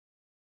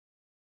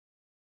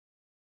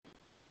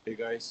Hey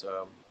guys,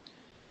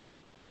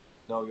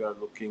 now we are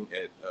looking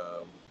at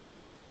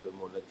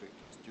thermoelectric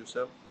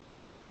transducer.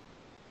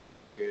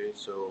 Okay,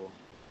 so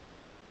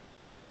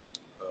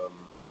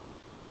um,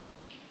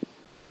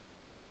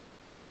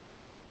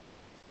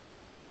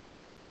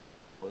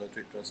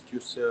 thermoelectric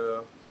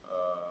transducer.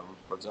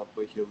 For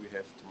example, here we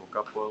have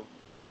thermocouple.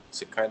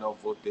 It's a kind of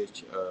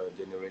voltage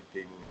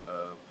generating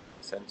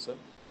sensor.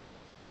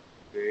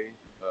 Okay,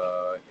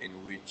 in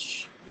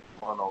which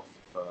one of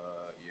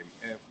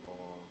EMF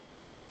or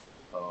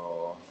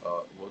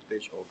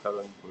voltage or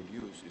current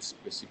produced is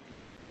specifically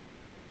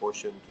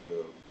proportion to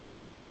the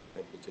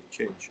temperature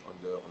change on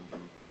the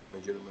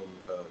measurement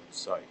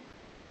side.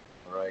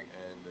 All right,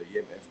 and the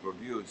EMF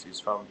produced is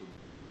found to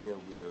be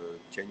with the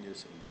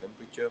changes in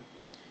temperature,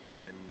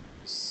 and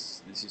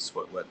this is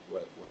what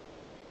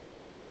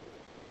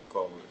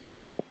call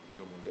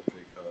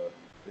thermoelectric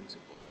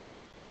principle.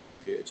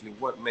 Okay, actually,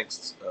 what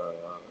makes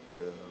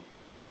the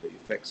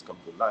effects come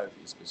to life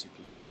is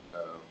basically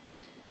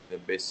the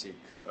basic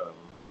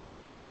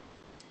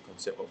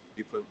concept of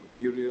different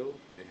material.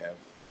 They have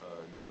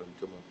different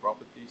thermal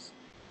properties.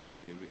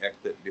 They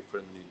reacted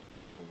differently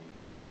in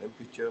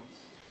temperature,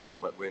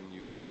 but when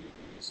you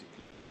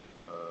basically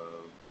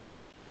uh,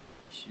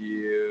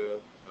 here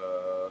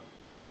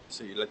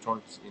say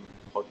electrons in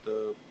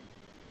hotter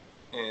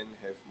and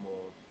have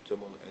more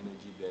thermal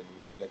energy than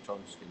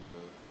electrons in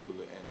the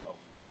cooler end of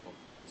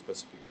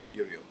specific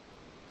material.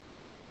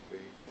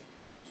 Okay,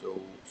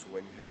 so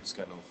when you have this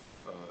kind of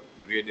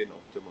gradient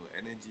of thermal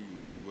energy,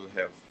 you will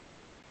have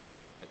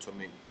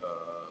atomic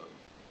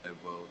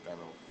level kind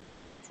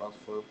of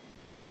transfer in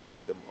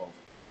terms of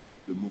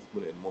the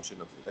movement and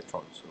motion of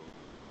electrons. So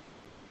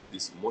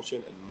this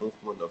motion and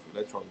movement of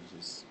electrons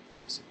is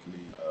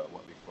basically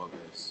what we call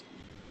as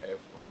EF,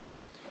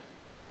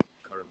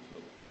 current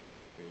flow.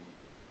 Okay.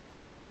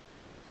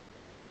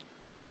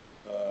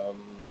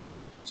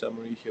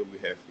 Summary here we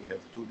have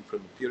two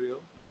different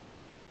material.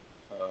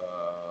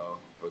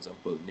 For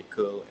example,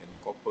 nickel and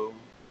copper.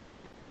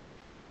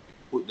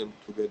 Put them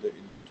together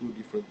in two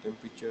different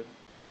temperature.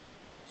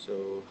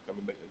 So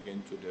coming back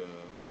again to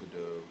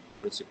the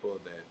principle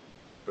that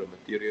per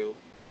material,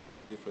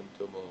 different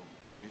thermal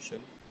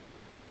emission,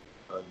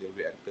 they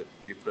reacted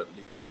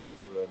differently,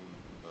 different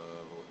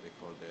what they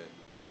call that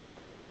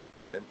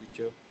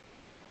temperature.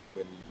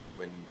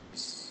 When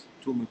these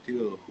two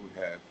material who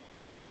have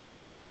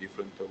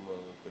different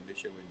thermal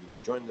condition, when you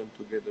join them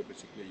together,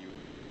 basically you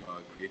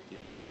are creating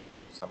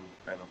some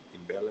kind of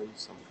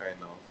imbalance, some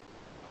kind of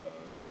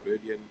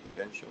gradient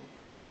potential,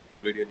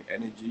 gradient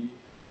energy.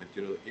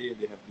 Material A,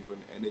 they have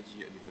different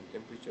energy at different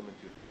temperature.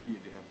 Material B,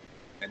 they have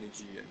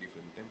energy at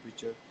different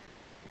temperature.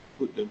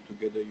 Put them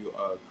together, you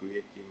are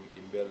creating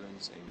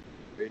imbalance and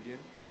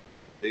gradient.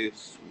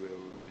 This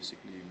will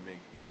basically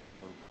make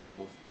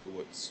move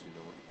towards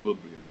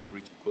equilibrium,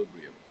 reach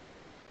equilibrium.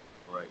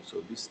 All right.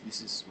 So this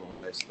is more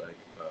or less like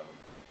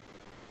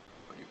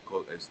what you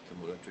call as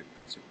thermoelectric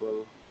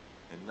principle.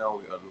 And now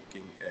we are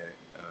looking at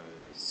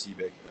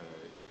Seebeck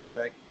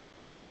effect.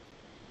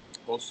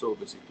 Also,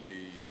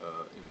 basically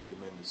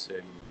implement the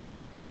same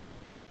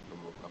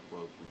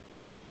thermocouple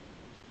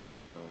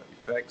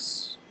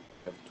effects.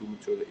 Have two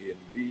material A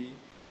and B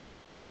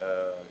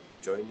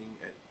joining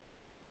at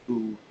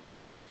two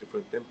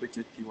different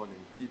temperature T1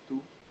 and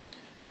T2.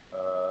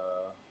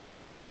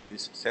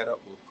 This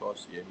setup will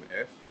cause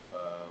EMF.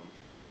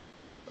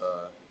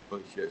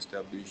 Here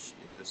established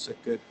in the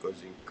circuit,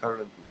 causing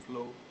current to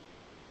flow,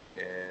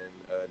 and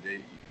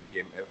the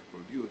EMF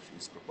produced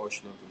is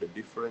proportional to the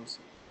difference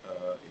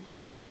in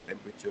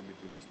temperature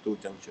between these two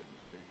junctions.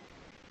 Okay.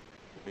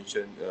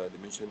 They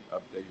mentioned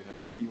up there you have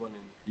T1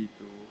 and T2.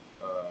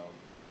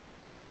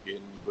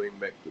 Again, going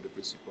back to the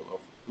principle of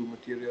two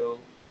material,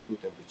 two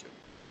temperature.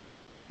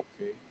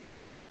 Okay,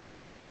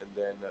 and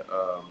then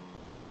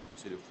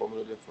see the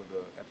formula for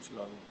the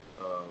epsilon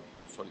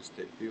solid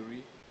state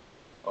theory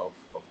of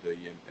the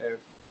EMF.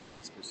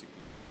 It's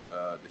basically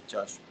the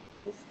charge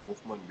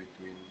movement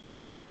between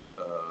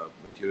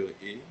material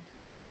A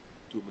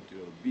to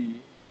material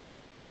B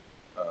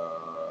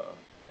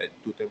at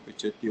two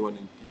temperature T1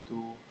 and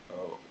T2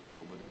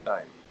 over the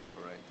time.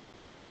 All right.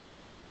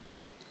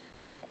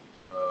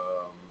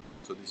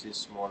 So this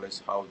is more or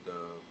less how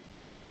the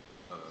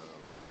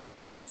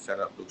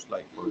setup looks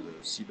like for the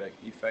Seebeck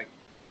effect.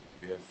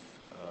 We have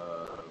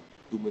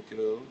two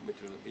material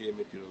A,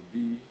 material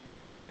B,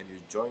 and you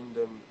join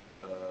them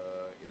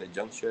in a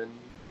junction.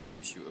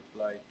 You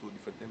apply two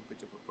different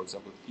temperatures. For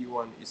example,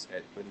 T1 is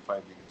at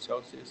 25 degrees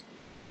Celsius,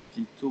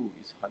 T2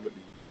 is 100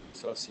 degrees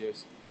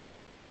Celsius.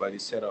 By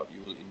this setup,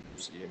 you will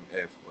induce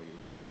EMF or you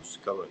will induce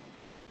current.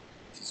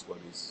 This is what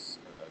is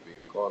we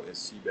call as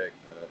Seebeck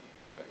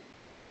effect.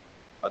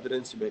 Other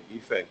than Seebeck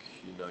effect,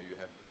 you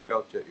have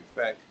Peltier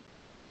effect,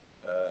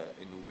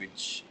 in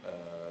which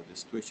the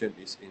situation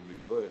is in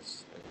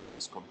reverse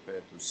as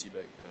compared to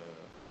Seebeck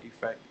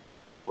effect.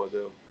 For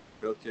the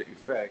Peltier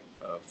effect,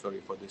 for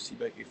the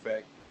Seebeck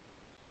effect,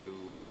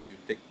 you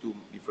take two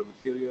different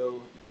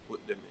material,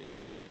 put them in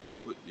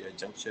put the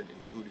junction in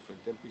two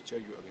different temperature,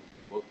 you are getting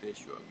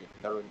voltage, you are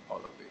getting current, all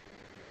of it.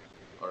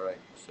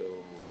 Alright, so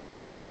in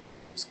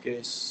this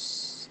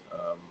case,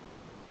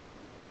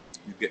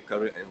 you get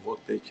current and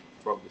voltage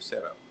from the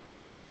setup.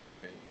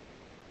 Okay.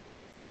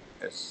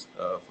 As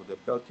for the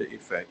Peltier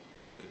effect,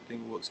 the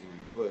thing works in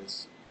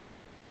reverse.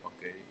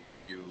 Okay,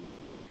 you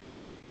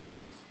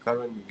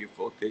current, you give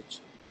voltage,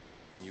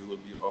 you will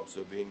be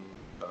observing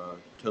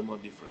thermal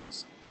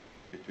difference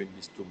between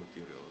these two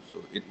materials.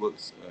 So it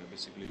works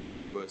basically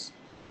reverse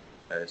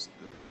as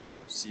the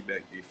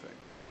Seebeck effect,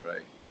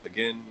 right?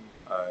 Again,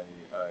 I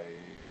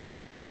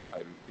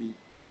repeat,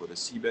 for the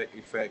Seebeck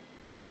effect,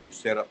 you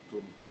set up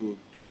two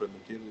different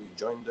materials, you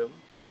join them,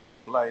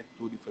 apply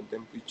two different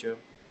temperature,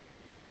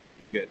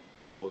 you get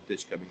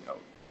voltage coming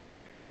out.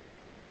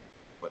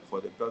 But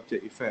for the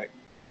Peltier effect,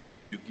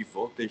 you give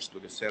voltage to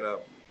the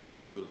setup,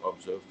 you will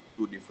observe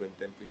two different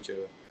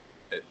temperature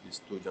at these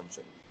two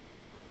junctions.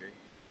 Okay,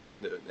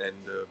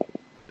 the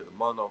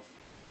amount of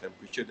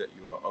temperature that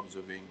you are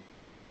observing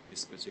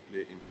is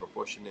basically in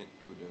proportionate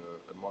to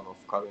the amount of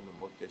current and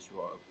voltage you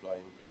are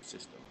applying to the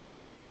system.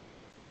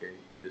 Okay,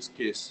 in this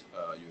case,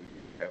 you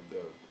have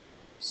the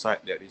side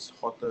that is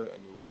hotter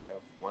and you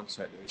have one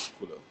side that is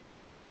cooler.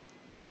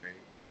 Okay,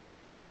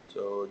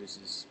 so this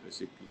is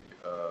basically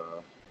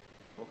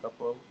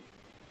thermocouple.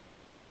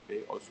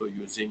 Okay, also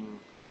using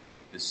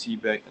the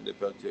Seebeck and the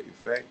Peltier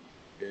effect.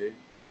 Okay,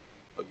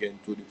 again,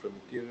 two different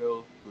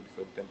material, two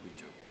different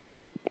temperature.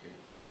 Okay,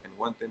 and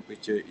one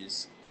temperature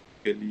is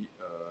clearly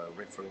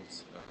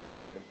reference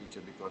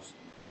temperature because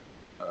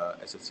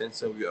as a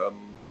sensor we are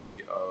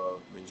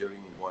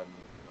measuring one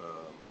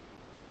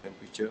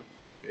temperature.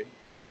 Okay,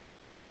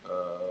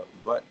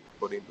 but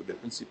according to the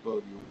principle,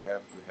 you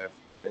have to have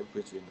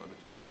temperature in order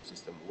to make the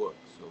system work.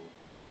 So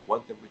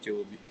one temperature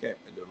will be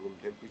kept at the room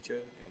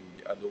temperature and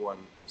the other one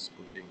is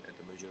putting at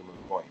the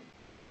measurement point.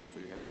 So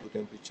you have two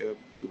temperature,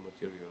 two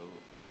material,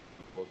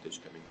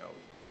 voltage coming out.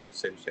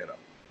 Same setup.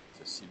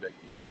 It's a Seebeck.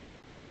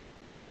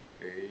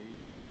 Okay.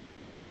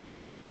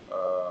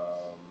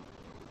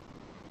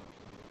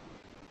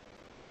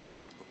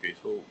 Okay,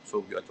 so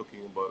we are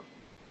talking about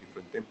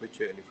different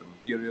temperature and different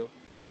material.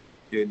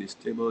 Here in this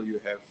table, you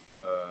have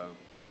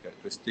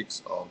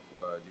characteristics of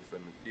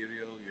different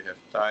material. You have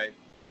type,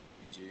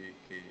 J,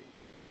 K,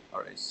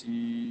 R, S,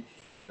 C.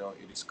 Now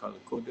it is color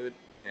coded,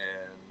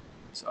 and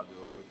these are the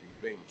operating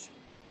range.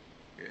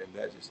 Okay, and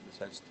that is the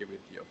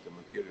sensitivity of the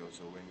material.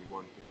 So when you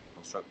want to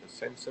construct a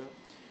sensor,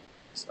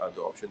 these are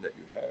the options that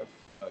you have.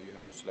 You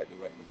have to select the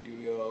right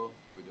material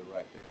with the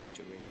right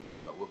temperature range,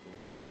 working,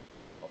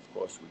 of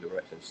course, with the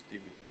right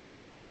sensitivity.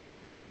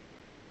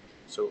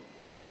 So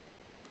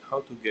how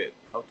to get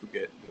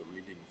the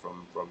reading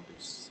from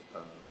this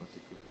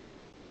particular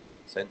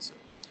sensor,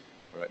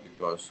 right?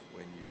 Because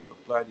when you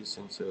apply this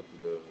sensor to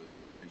the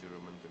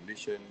measurement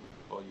condition,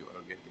 all you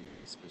are getting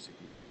is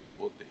basically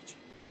voltage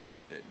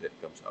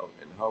that comes out.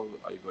 And how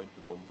are you going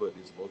to convert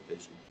this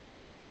voltage into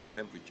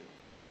temperature?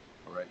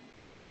 All right.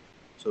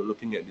 So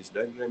looking at this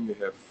diagram,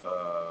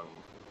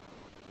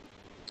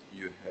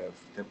 you have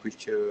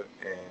temperature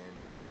and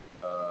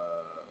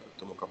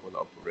thermocouple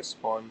output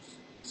response.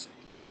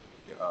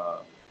 They are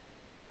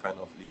kind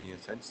of linear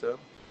sensor,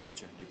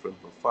 which have different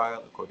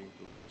profile according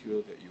to the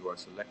material that you are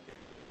selecting.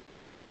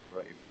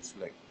 Right, if you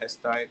select S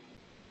type,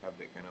 have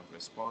that kind of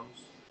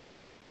response.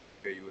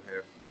 Okay, you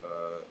have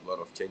a lot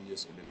of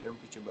changes in the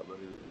temperature, but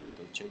very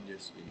little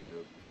changes in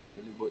the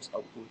millivolts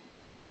output.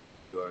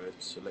 If you are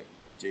select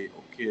J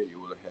or K, you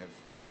will have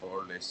more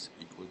or less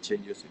equal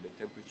changes in the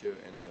temperature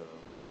and the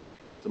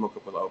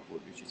thermocouple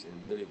output, which is in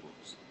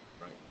millivolts.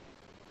 Right.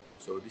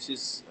 So this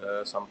is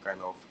some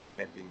kind of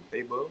mapping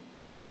table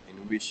in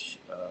which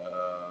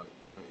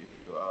if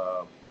you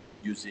are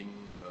using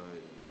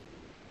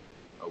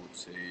I would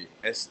say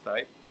S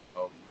type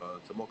of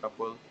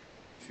thermocouple,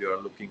 if you are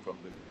looking from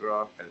the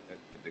graph at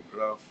the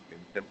graph in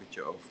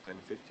temperature of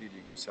 1050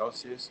 degrees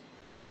Celsius,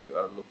 you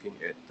are looking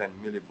at 10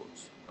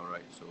 millivolts. All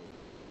right, so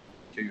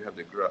here you have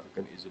the graph,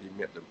 you can easily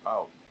map them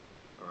out.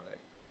 All right,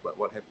 but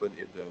what happens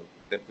if the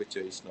temperature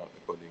is not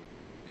according,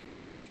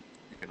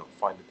 you cannot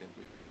find the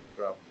temperature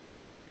graph,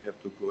 you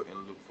have to go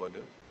and look for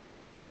the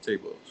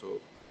table.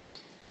 So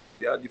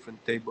there are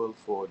different tables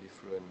for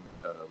different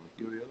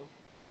material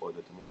for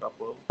the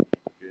thermocouple.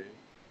 Okay.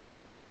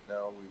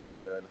 Now we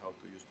will learn how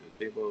to use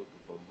the table to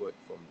convert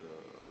from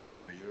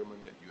the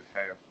measurement that you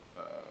have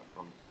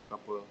from the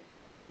thermocouple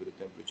to the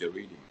temperature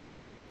reading.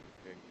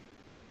 Okay.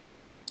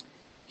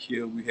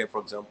 Here we have,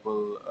 for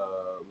example,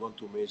 we want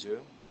to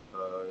measure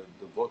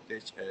the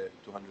voltage at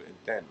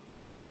 210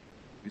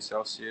 degrees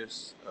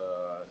Celsius,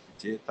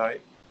 J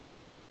type.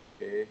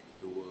 Okay,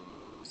 you will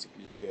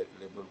basically get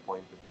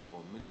 11.4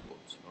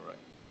 millivolts. All right.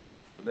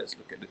 So let's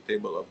look at the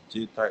table of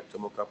J-type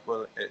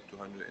thermocouple at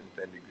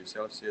 210 degrees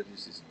Celsius.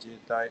 This is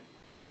J-type.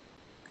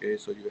 Okay,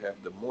 so you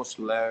have the most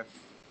left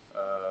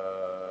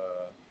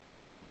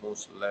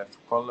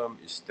column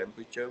is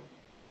temperature.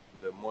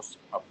 The most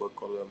upper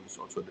column is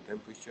also the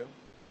temperature,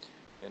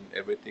 and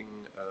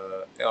everything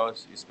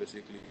else is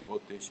basically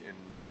voltage in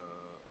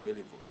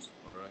millivolts.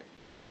 All right.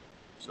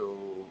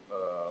 So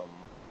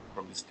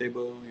from this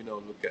table,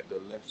 look at the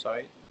left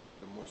side,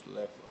 the most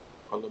left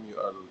column, you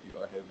are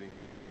having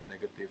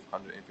negative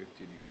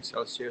 150 degrees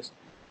Celsius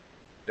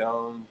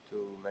down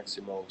to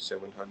maximum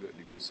 700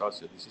 degrees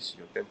Celsius. This is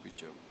your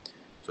temperature.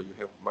 So you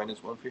have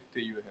minus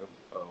 150, you have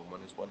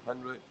minus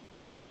 100.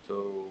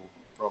 So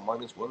from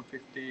minus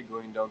 150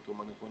 going down to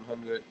minus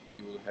 100,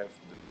 you will have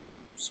the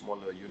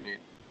smaller unit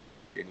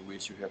in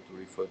which you have to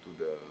refer to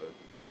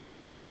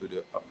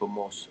the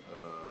uppermost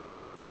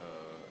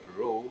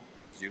row,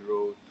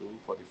 0 to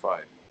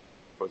 45.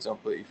 For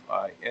example, if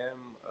I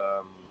am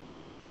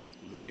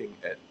looking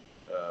at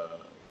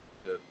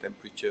the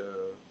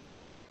temperature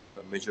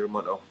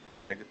measurement of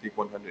negative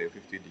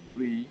 150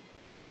 degree,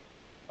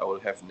 I will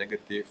have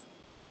negative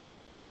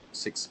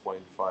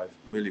 6.5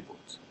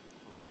 millivolts.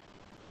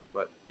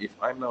 But if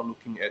I'm now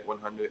looking at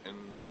 100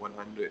 and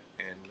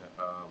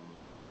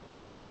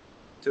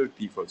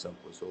 130, for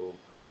example, so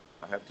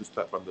I have to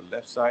start from the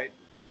left side,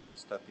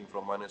 starting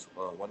from minus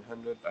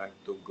 100, I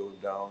have to go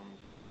down.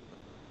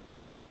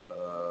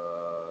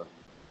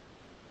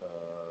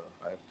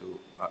 I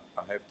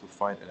have to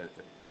find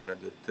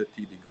another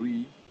 30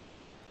 degree.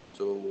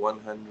 So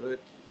 100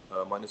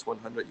 minus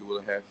 100, you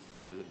will have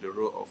the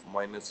row of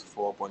minus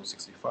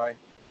 4.65.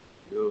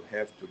 You'll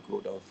have to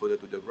go down further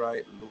to the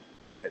right, look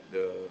at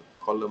the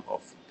column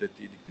of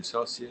 30 degrees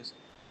Celsius.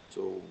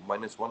 So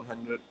minus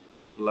 100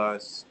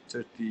 plus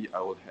 30,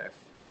 I will have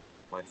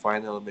my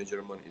final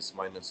measurement is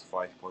minus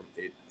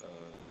 5.880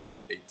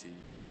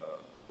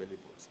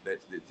 millivolts.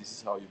 This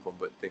is how you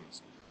convert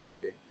things.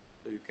 Okay,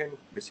 so you can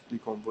basically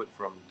convert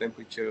from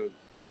temperature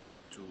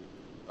to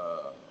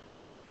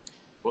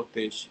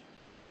voltage.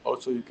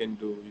 Also, you can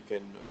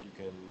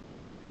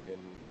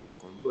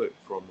convert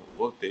from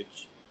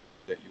voltage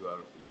that you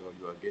are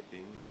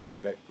getting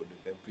back to the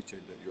temperature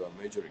that you are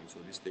measuring. So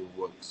this thing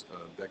works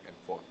back and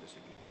forth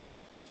basically.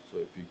 So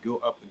if you go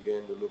up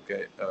again to look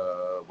at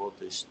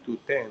voltage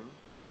 210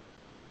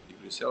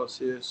 degrees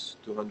Celsius,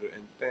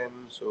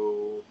 210.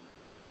 So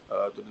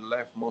to the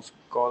leftmost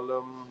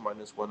column,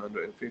 minus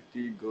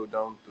 150, go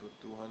down to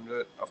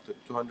 200. After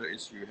 200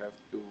 is you have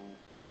to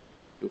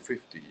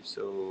 250.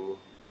 So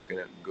you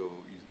cannot go.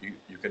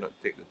 You cannot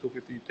take the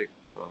 250. You take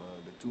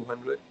the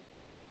 200.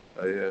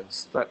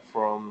 Start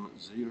from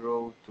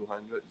 0 to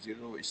 100.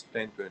 0 is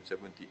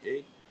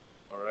 10.78.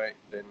 All right.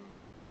 Then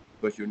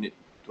because you need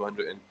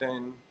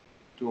 210,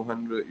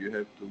 200 you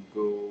have to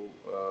go.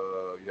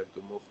 You have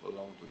to move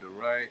along to the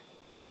right.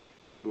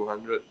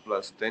 200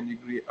 plus 10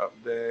 degree up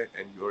there,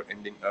 and you're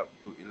ending up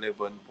to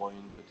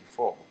 11.34.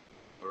 All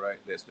right.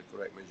 That's the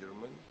correct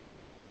measurement.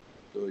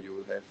 So you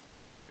will have.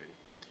 Okay.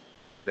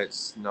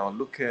 Let's now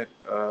look at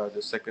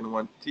the second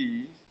one,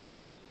 T.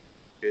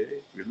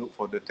 Okay, we look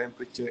for the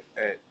temperature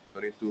at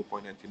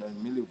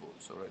 22.99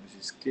 millivolts. All right, this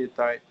is K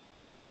type.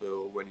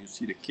 So when you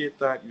see the K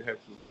type, you have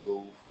to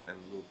go and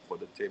look for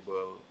the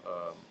table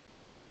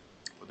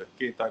for the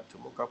K type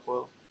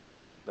thermocouple.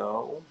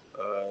 Now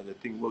the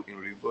thing works in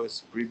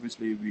reverse.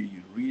 Previously,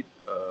 we read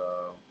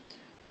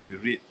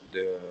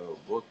the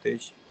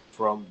voltage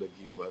from the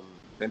given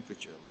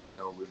temperature.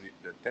 Now we read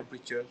the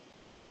temperature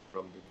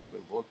from the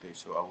given voltage.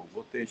 So our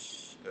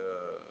voltage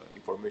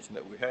information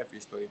that we have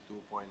is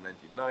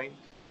 22.99.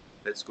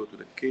 Let's go to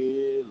the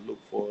K, look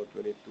for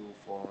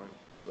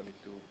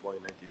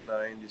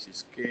 22.99. This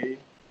is K.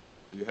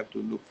 You have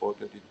to look for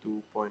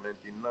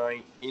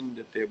 22.99 in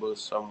the table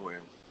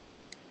somewhere.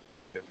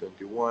 You have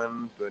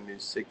 21,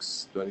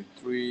 26,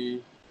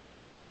 23,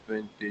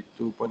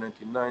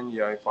 22.99.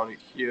 Yeah, I found it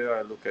here.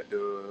 I look at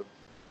the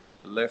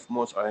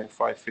leftmost, I have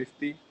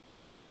 550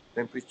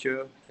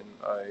 temperature,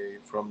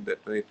 and from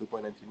that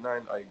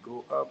 22.99 I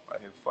go up, I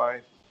have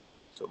 5.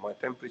 So my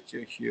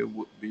temperature here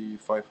would be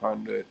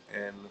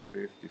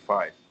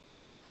 555.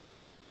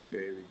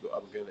 Okay, we go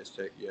up again, let's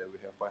check. Yeah, we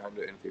have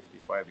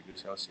 555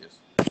 degrees Celsius.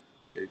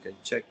 Okay, you can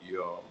check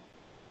your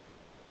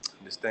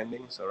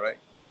understandings. All right,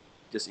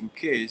 just in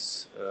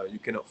case you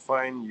cannot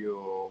find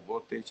your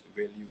voltage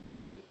value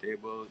in the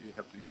table, you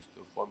have to use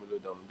the formula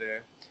down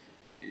there.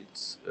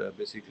 It's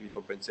basically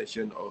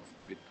compensation of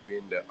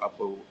between the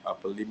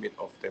upper limit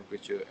of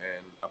temperature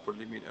and upper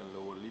limit and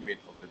lower limit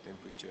of the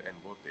temperature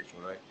and voltage.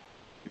 All right,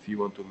 if you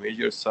want to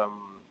measure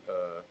some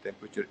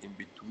temperature in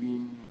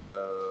between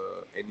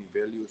any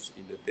values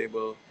in the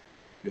table,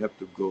 you have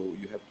to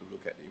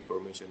look at the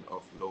information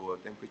of lower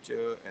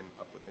temperature and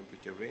upper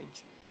temperature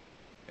range,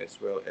 as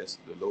well as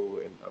the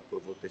lower and upper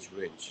voltage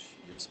range.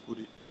 Just put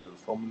it in the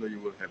formula, you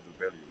will have the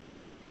value.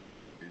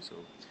 Okay,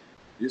 so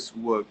this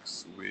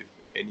works with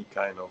any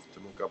kind of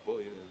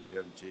thermocouple. You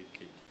have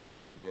JK,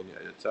 any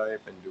other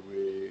type, and the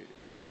way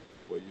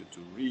for you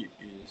to read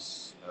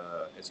is,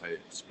 as I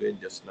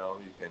explained just now,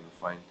 you can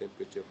find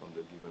temperature from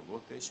the given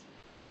voltage.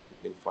 You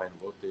can find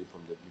voltage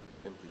from the given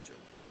temperature.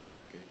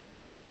 Okay,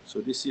 so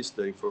this is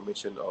the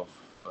information of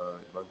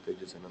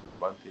advantages and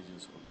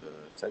disadvantages of the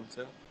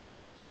sensor.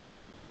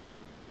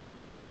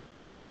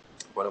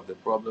 One of the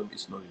problems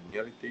is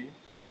non-linearity,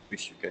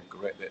 which you can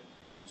correct that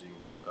using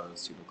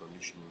signal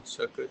conditioning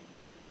circuit.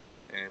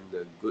 And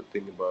the good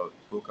thing about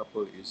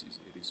thermocouple is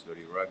it is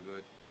very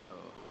rugged,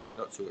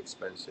 not so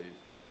expensive.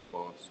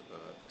 For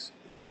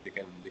they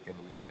can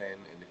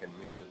withstand and they can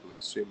make it to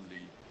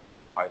extremely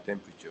high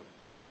temperature,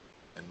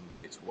 and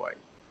it's wide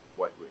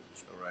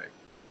range. All right.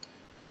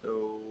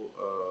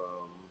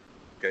 So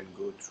can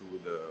go through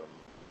the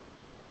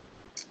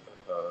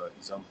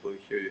example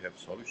here. You have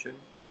solution.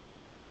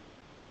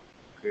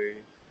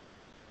 Okay.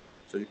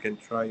 So you can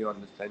try your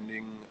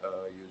understanding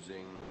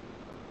using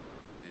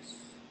this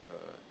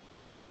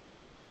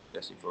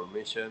test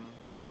information.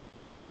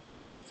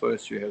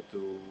 First, you have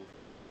to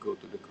go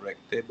to the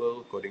correct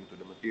table according to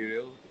the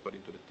material,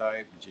 according to the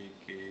type,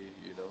 JK,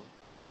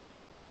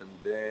 and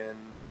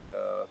then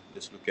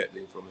just look at the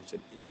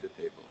information in the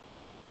table.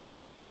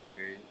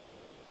 Okay.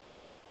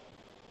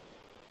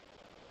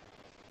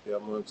 If you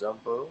have more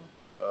example,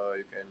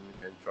 you can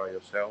try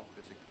yourself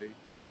basically.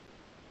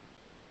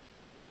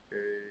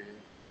 Okay.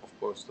 Of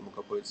course, the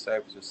thermocouple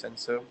itself is a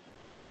sensor.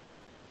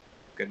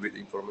 You can read the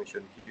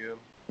information here.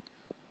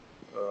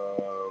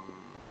 Of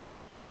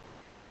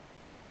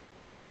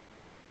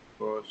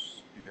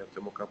course, you have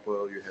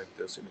thermocouple, you have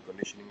the signal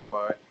conditioning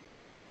part.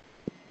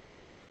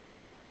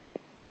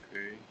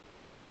 Okay.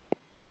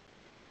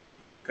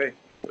 Okay,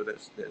 so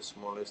that's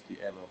more or less the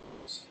end of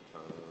this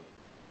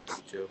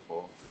lecture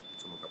for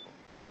thermocouple.